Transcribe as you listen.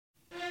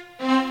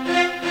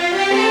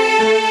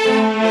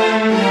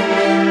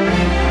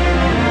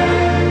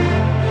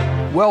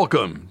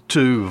Welcome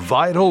to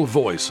Vital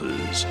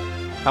Voices.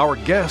 Our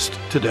guest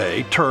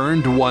today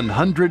turned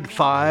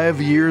 105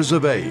 years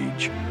of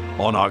age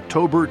on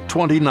October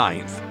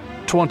 29th,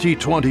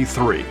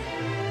 2023.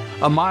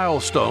 A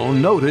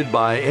milestone noted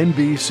by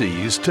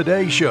NBC's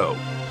Today Show.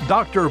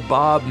 Dr.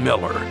 Bob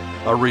Miller,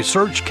 a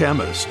research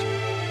chemist,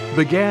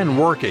 began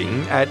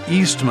working at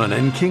Eastman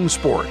in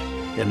Kingsport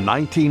in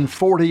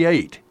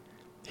 1948.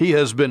 He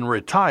has been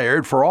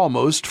retired for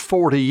almost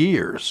 40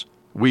 years.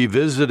 We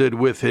visited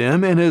with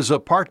him in his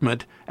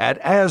apartment at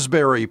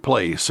Asbury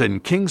Place in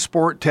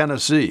Kingsport,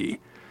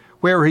 Tennessee,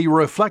 where he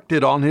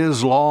reflected on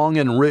his long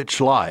and rich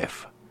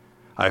life.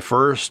 I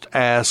first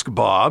asked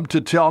Bob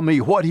to tell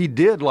me what he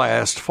did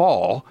last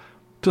fall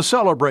to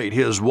celebrate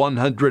his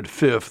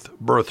 105th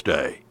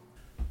birthday.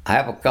 I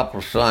have a couple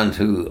of sons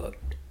who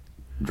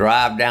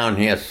drive down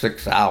here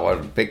 6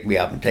 hours to pick me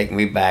up and take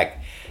me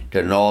back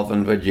to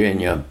Northern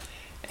Virginia,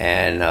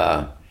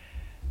 and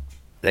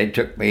they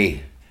took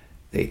me.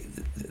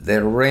 They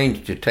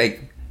arranged to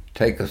take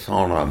us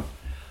on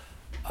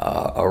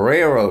a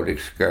railroad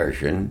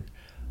excursion,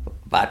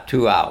 about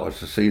 2 hours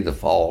to see the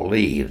fall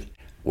leaves.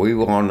 We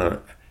were on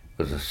it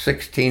was a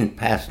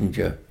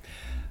 16-passenger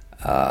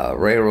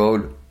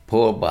railroad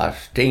pulled by a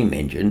steam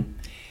engine,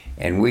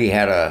 and we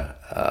had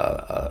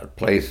a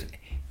place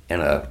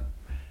in I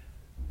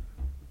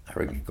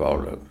think you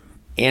call it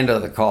the end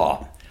of the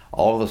car.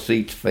 All the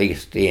seats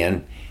faced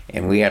in,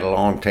 and we had a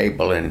long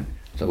table, and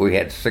so we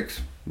had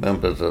 6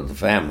 members of the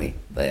family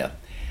there.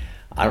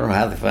 I don't know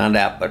how they found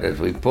out, but as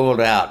we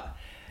pulled out,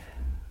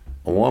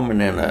 a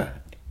woman in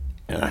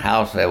a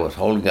house there was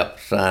holding up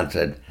a sign that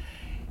said,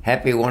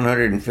 "Happy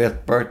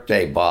 105th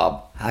birthday,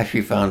 Bob." How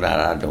she found out,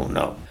 I don't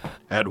know.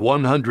 At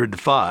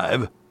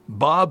 105,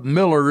 Bob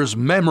Miller's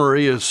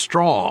memory is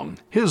strong.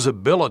 His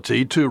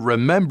ability to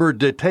remember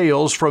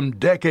details from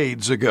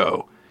decades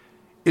ago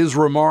is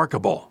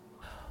remarkable.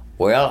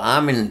 Well,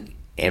 I'm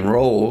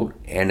enrolled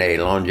in a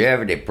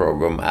longevity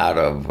program out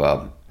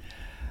of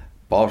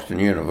Boston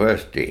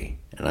University,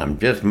 and I'm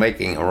just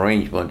making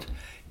arrangements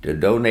to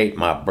donate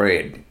my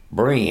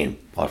brain,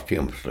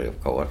 posthumously,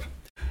 of course.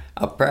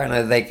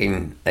 Apparently,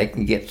 they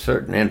can get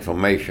certain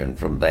information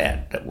from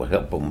that will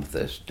help them with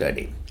this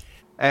study.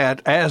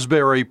 At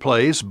Asbury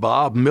Place,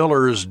 Bob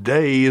Miller's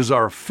days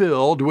are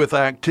filled with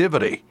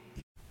activity.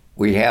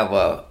 We have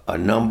a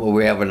number.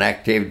 We have an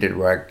activity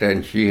director,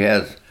 and she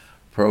has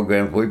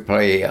programs. We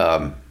play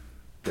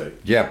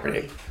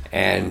Jeopardy,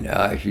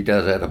 and she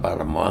does that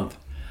about a month.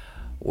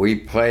 We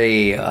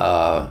play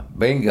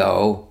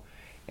bingo,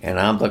 and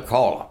I'm the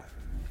caller.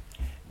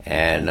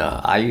 And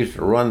I used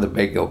to run the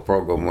bingo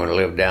program when I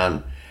lived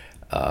down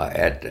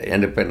at the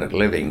independent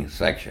living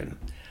section.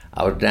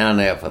 I was down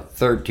there for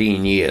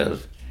 13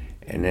 years,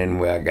 and then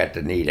when I got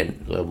to need a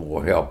little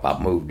more help, I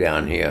moved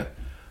down here,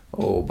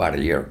 about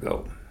a year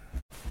ago.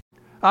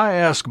 I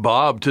asked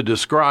Bob to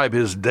describe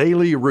his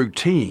daily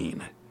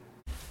routine.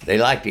 They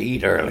like to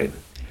eat early.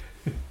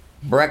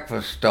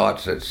 Breakfast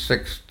starts at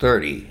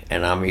 6:30,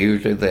 and I'm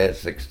usually there at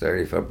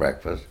 6:30 for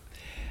breakfast.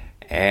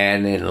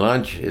 And then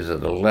lunch is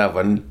at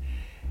 11,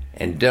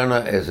 and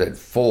dinner is at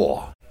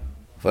 4.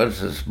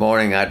 First this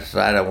morning, I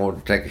decided I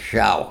wanted to take a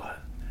shower.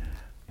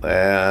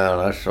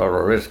 Well, that's sort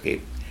of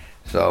risky.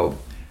 So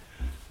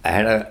I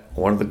had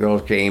one of the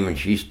girls came, and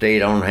she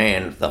stayed on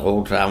hand the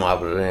whole time I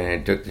was in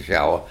and took the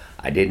shower.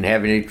 I didn't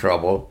have any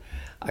trouble.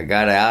 I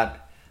got out,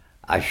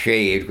 I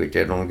shaved, which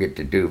I don't get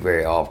to do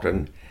very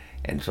often,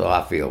 and so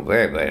I feel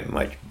very, very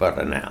much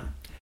better now.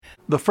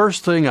 The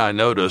first thing I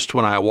noticed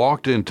when I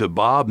walked into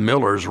Bob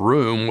Miller's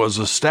room was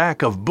a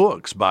stack of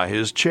books by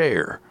his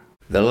chair.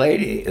 The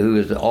lady who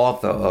is the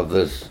author of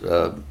this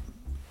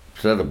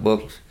set of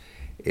books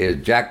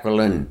is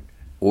Jacqueline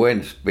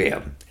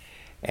Winspear,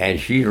 and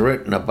she's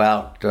written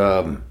about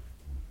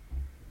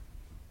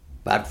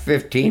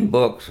 15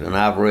 books, and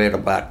I've read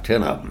about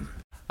 10 of them.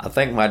 I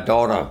think my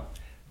daughter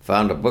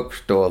found a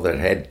bookstore that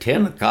had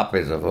 10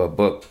 copies of her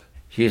book.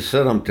 She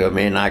sent them to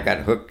me, and I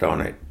got hooked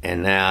on it.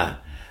 And now,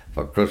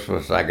 for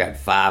Christmas, I got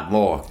 5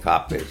 more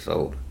copies,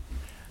 so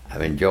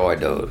I've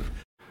enjoyed those.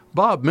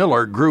 Bob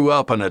Miller grew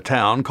up in a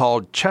town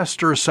called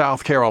Chester,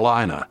 South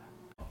Carolina.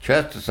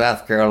 Chester,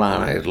 South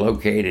Carolina is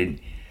located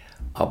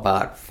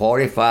about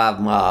 45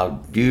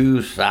 miles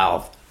due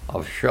south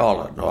of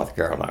Charlotte, North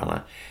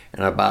Carolina,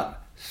 and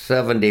about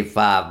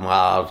 75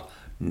 miles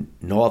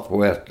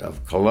northwest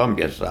of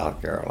Columbia,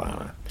 South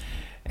Carolina.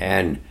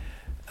 And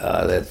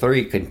the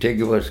 3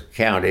 contiguous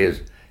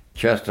counties,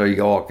 Chester,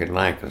 York, and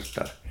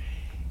Lancaster.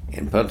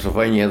 In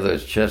Pennsylvania,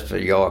 there's Chester,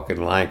 York,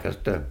 and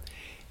Lancaster.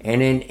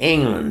 And in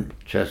England,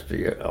 Chester,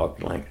 York,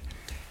 and Lancaster.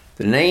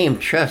 The name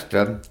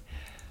Chester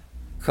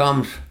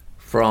comes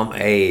from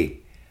a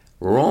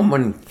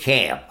Roman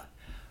camp.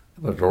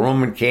 It was a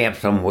Roman camp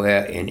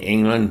somewhere in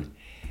England,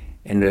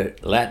 and the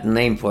Latin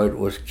name for it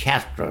was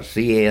Castra,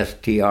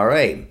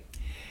 C-A-S-T-R-A.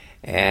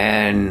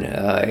 And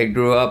it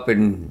grew up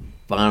and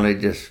finally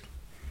just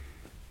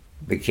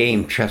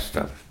became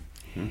Chester.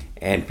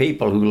 And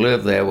people who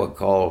lived there were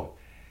called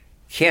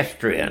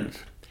Kestrians.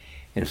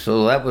 And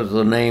so that was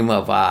the name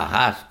of our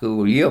high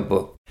school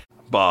yearbook.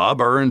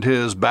 Bob earned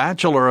his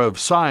Bachelor of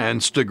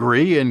Science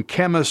degree in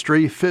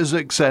Chemistry,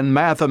 Physics, and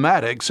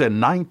Mathematics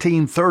in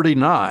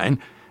 1939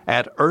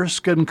 at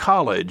Erskine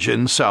College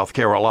in South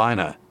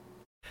Carolina.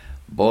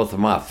 Both of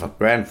my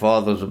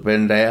grandfathers have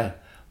been there,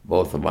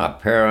 both of my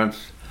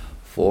parents,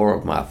 4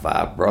 of my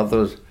 5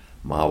 brothers,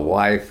 my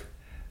wife,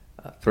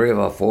 3 of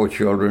our 4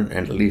 children,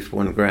 and at least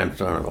 1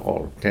 grandson have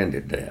all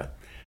attended there.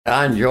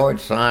 I enjoyed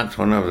science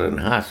when I was in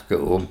high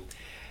school,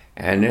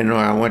 and then when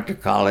I went to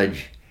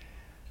college,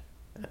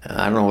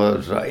 I don't know, it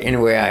was,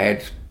 anyway, I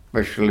had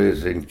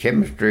specialties in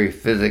chemistry,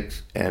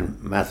 physics,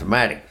 and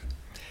mathematics.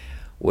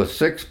 With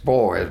 6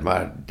 boys,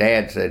 my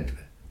dad said,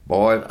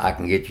 "Boys, I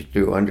can get you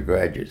through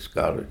undergraduate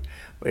scholarship,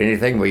 but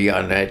anything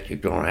beyond that, you're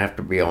going to have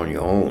to be on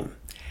your own."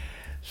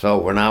 So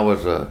when I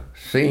was a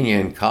senior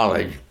in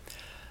college,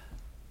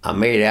 I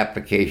made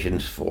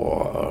applications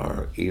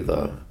for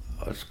either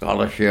a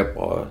scholarship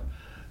or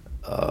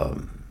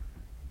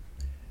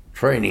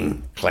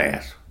training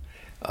class.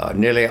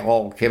 Nearly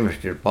all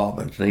chemistry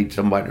departments need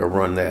somebody to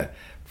run their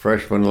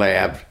freshman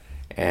labs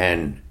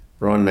and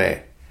run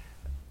their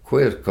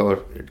quiz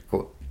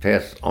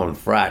tests on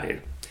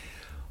Fridays.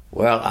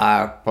 Well,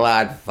 I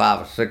applied for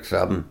 5 or 6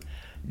 of them.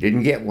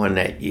 Didn't get one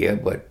that year,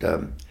 but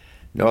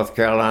North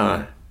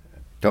Carolina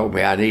told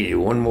me I needed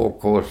 1 more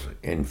course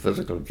in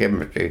physical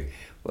chemistry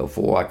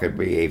before I could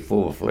be a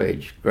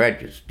full-fledged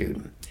graduate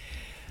student.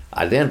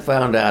 I then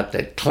found out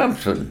that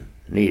Clemson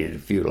needed a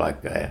few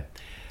like that.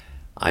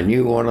 I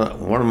knew one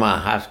of my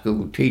high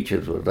school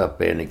teachers was up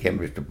there in the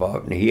chemistry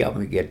department. He helped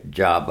me get the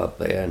job up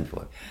there, and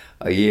for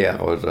a year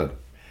I was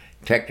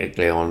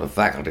technically on the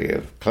faculty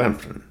of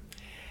Clemson.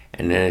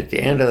 And then at the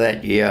end of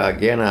that year,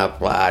 again I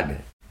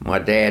applied. My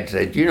dad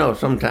said, "You know,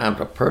 sometimes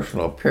a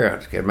personal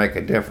appearance can make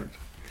a difference."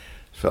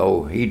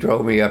 So he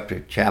drove me up to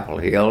Chapel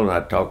Hill, and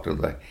I talked to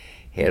the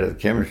head of the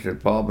chemistry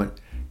department.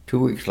 2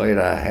 weeks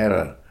later, I had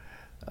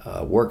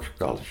a work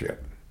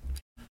scholarship.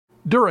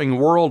 During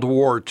World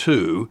War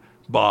II,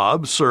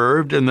 Bob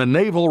served in the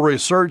Naval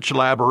Research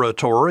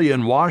Laboratory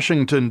in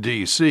Washington,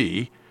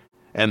 D.C.,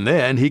 and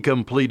then he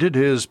completed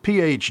his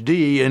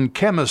Ph.D. in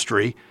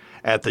chemistry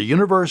at the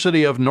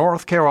University of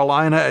North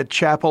Carolina at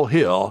Chapel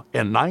Hill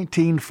in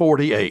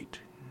 1948.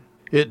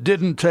 It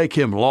didn't take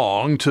him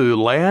long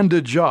to land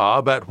a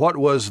job at what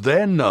was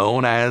then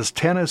known as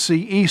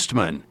Tennessee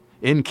Eastman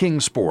in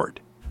Kingsport.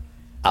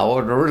 I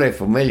wasn't really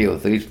familiar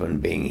with Eastman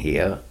being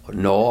here,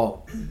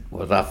 nor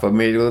was I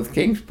familiar with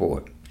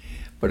Kingsport.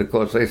 But of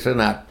course, they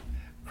sent out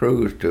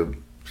crews to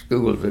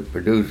schools that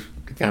produce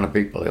the kind of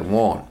people they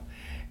want.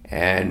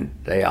 And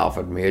they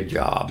offered me a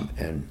job,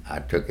 and I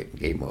took it and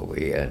came over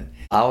here. And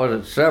I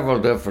was at several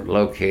different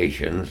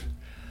locations.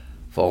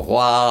 For a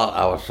while,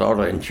 I was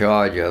sort of in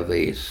charge of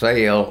the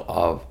sale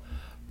of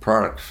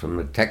products from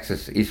the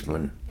Texas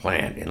Eastman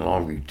plant in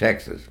Longview,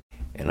 Texas.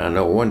 And I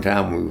know one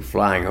time we were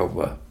flying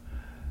over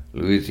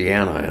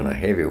Louisiana in a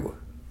heavy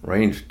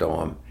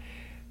rainstorm,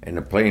 and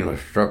the plane was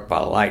struck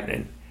by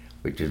lightning,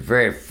 which is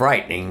very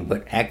frightening,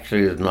 but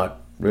actually is not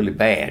really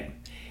bad.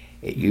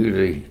 It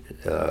usually,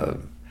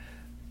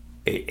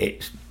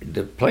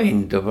 the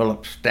plane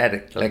develops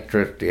static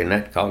electricity, and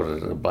that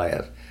causes a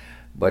blast.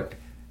 But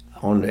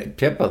on the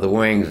tip of the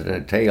wings and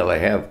the tail, they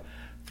have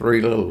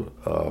 3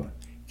 little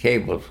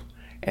cables,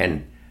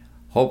 and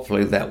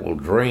hopefully that will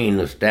drain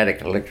the static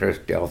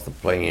electricity off the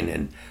plane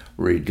and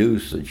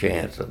reduce the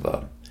chance of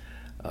a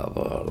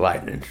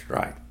lightning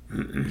strike.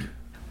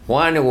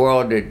 Why in the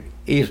world did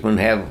Eastman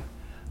have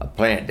a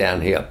plant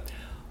down here?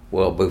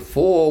 Well,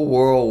 before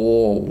World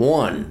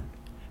War I,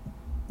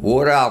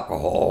 wood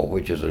alcohol,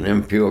 which is an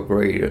impure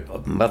grade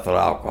of methyl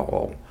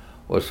alcohol,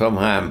 was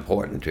somehow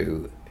important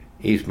to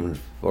Eastman's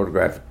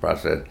photographic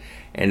process,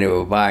 and they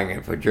were buying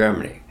it for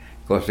Germany.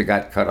 Of course, it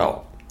got cut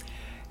off.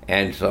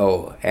 And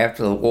so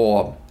after the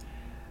war,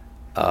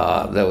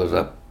 there was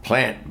a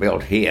plant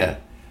built here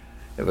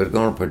that was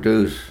going to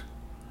produce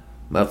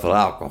methyl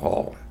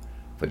alcohol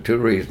for 2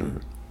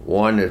 reasons.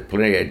 One, there's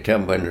plenty of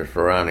timber in the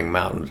surrounding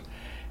mountains,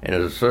 and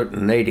there's a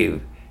certain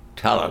native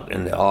talent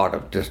in the art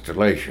of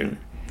distillation.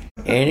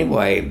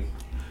 Anyway,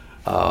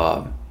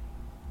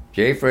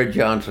 J. Fred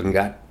Johnson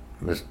got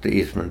Mr.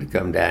 Eastman to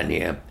come down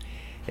here.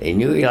 They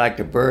knew he liked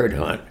to bird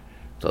hunt,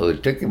 so they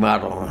took him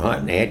out on a hunt,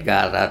 and they had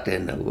guys out there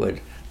in the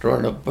woods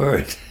throwing up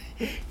birds.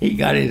 He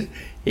got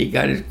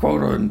his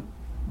quota in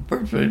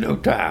virtually no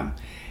time,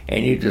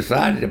 and he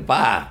decided to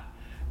buy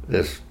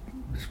this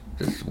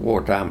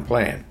wartime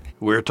plant.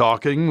 We're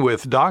talking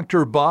with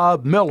Dr.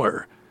 Bob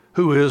Miller,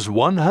 who is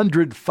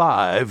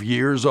 105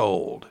 years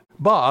old.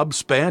 Bob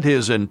spent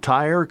his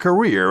entire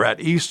career at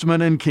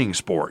Eastman in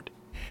Kingsport.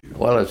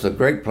 Well, it's a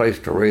great place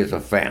to raise a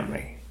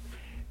family,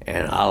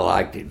 and I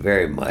liked it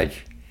very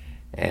much,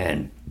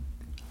 and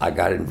I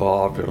got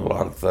involved in a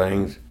lot of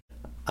things.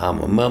 I'm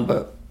a member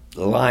of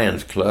the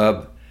Lions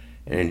Club,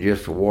 and it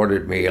just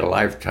awarded me a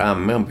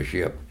lifetime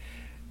membership.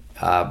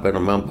 I've been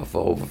a member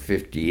for over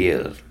 50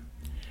 years,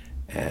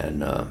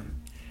 and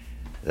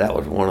that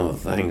was one of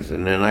the things.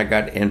 And then I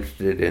got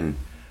interested in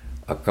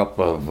a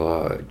couple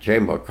of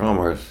Chamber of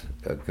Commerce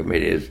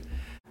committees.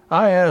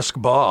 I ask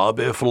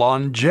Bob if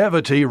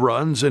longevity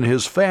runs in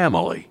his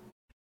family.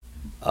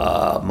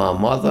 My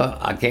mother,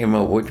 I can't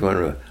remember which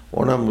one.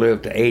 One of them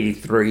lived to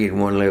 83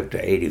 and one lived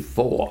to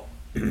 84.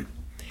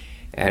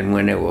 And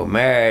when they were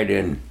married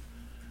in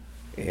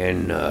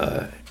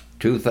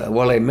 2000,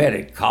 well, they met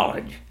at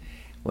college.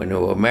 When they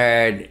were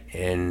married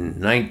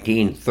in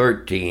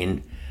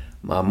 1913,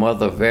 my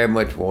mother very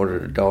much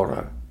wanted a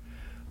daughter.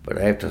 But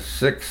after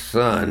 6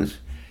 sons,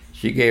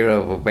 she gave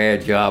up a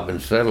bad job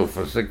and settled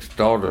for 6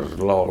 daughters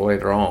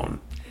later on.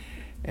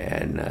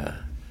 And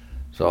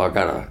so I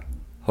got a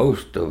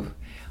host of,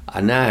 I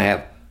now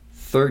have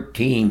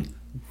 13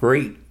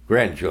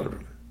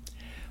 great-grandchildren.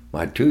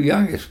 My 2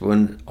 youngest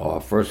ones are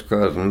first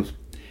cousins,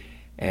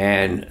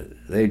 and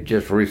they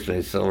just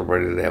recently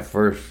celebrated their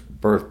first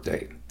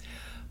birthday.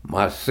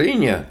 My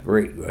senior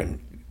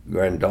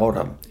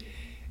great-granddaughter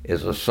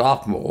is a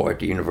sophomore at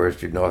the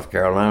University of North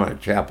Carolina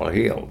at Chapel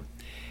Hill.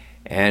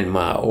 And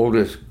my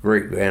oldest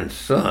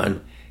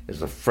great-grandson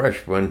is a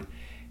freshman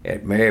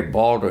at Mary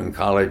Baldwin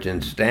College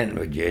in Stanton,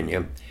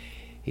 Virginia.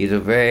 He's a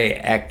very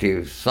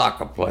active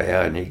soccer player,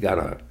 and he got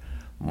a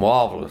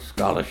marvelous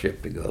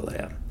scholarship to go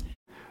there.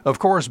 Of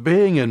course,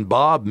 being in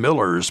Bob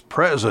Miller's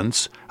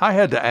presence, I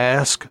had to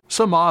ask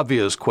some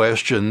obvious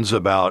questions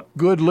about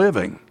good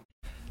living.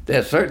 There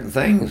are certain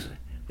things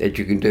that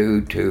you can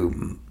do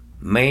to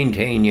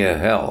maintain your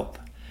health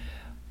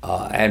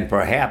and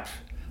perhaps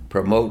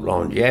promote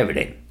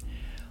longevity.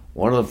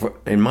 One of the,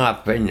 in my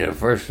opinion, the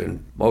first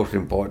and most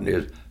important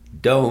is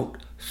don't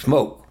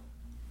smoke.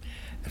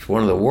 It's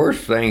one of the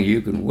worst things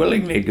you can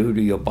willingly do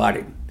to your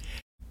body.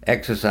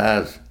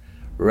 Exercise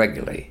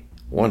regularly.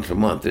 Once a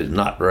month is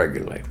not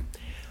regularly.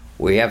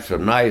 We have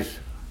some nice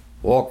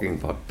walking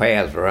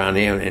paths around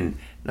here, and in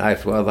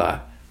nice weather,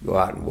 I go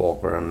out and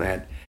walk around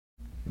that.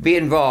 Be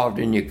involved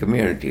in your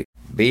community.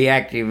 Be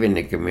active in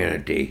the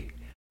community.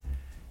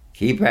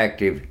 Keep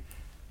active.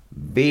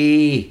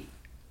 Be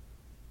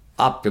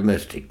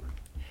optimistic.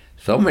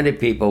 So many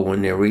people,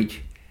 when they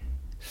reach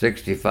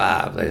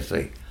 65, they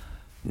say,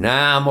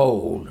 "Now I'm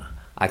old.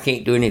 I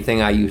can't do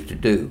anything I used to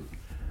do."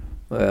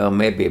 Well,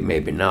 maybe,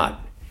 maybe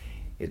not.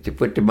 If they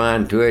put their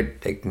mind to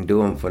it, they can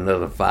do them for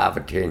another 5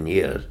 or 10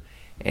 years,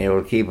 and it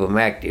will keep them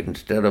active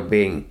instead of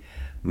being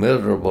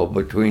miserable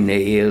between their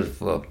ears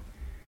for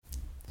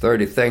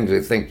 30 things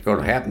they think is going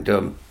to happen to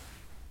them,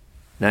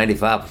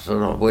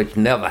 95% of which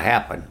never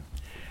happen.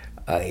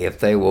 If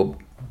they will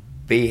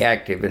be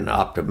active and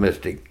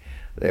optimistic,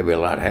 they'll be a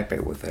lot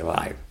happier with their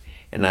life.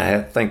 And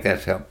I think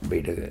that's helped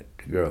me to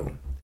grow.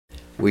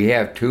 We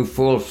have 2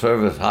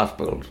 full-service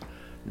hospitals.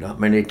 Not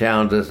many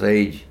towns this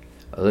age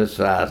or this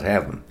size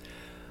have them.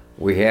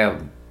 We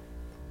have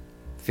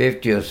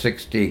 50 or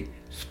 60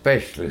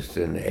 specialists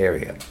in the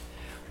area.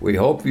 We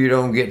hope you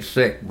don't get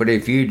sick, but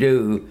if you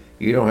do,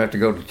 you don't have to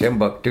go to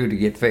Timbuktu to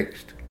get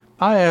fixed.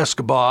 I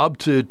asked Bob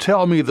to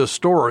tell me the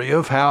story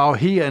of how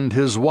he and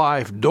his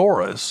wife,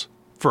 Doris,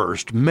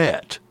 first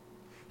met.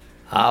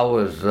 I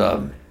was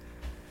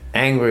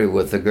angry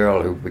with the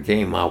girl who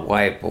became my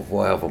wife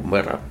before I ever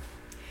met her.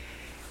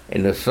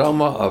 In the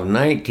summer of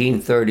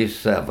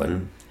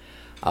 1937,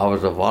 I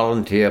was a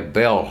volunteer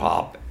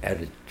bellhop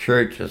at a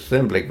church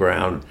assembly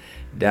ground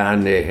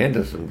down near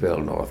Hendersonville,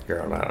 North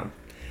Carolina.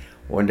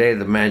 One day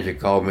the manager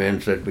called me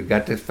and said, "We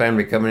got this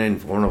family coming in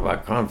for one of our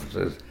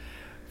conferences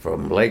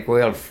from Lake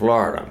Wales,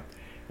 Florida,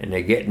 and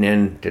they're getting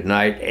in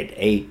tonight at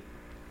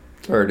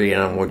 8:30,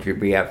 and I want you to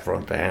be out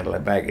front to handle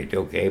their baggage."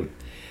 Okay.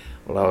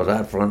 Well, I was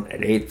out front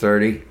at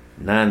 8:30,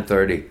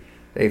 9:30.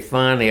 They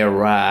finally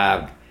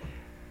arrived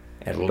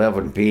at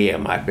 11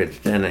 p.m. I'd been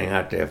standing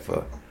out there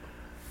for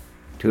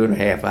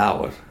 2.5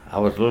 hours. I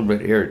was a little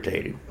bit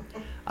irritated.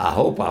 I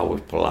hope I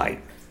was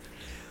polite.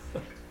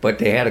 But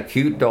they had a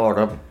cute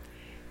daughter,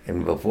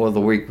 and before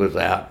the week was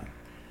out,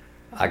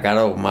 I got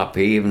over my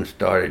peeve and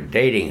started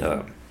dating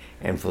her.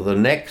 And for the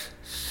next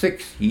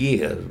 6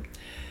 years,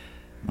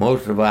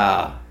 most of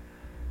our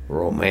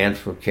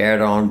romance was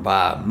carried on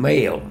by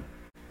mail.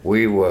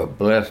 We were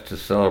blessed to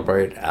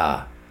celebrate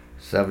our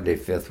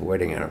 75th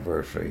wedding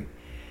anniversary,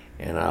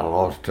 and I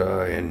lost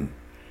her in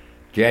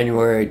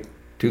January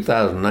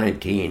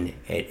 2019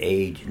 at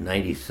age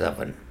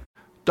 97.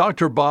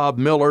 Dr. Bob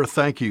Miller,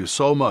 thank you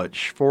so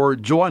much for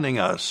joining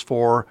us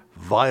for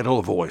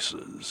Vital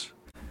Voices.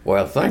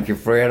 Well, thank you,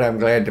 Fred. I'm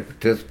glad to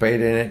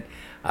participate in it.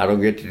 I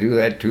don't get to do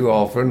that too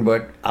often,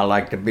 but I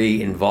like to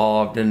be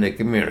involved in the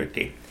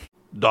community.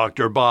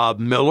 Dr. Bob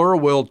Miller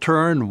will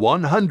turn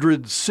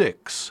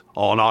 106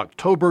 on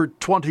October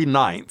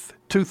 29th,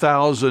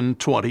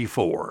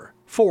 2024.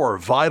 For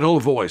Vital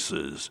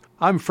Voices,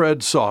 I'm Fred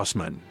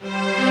Saussman.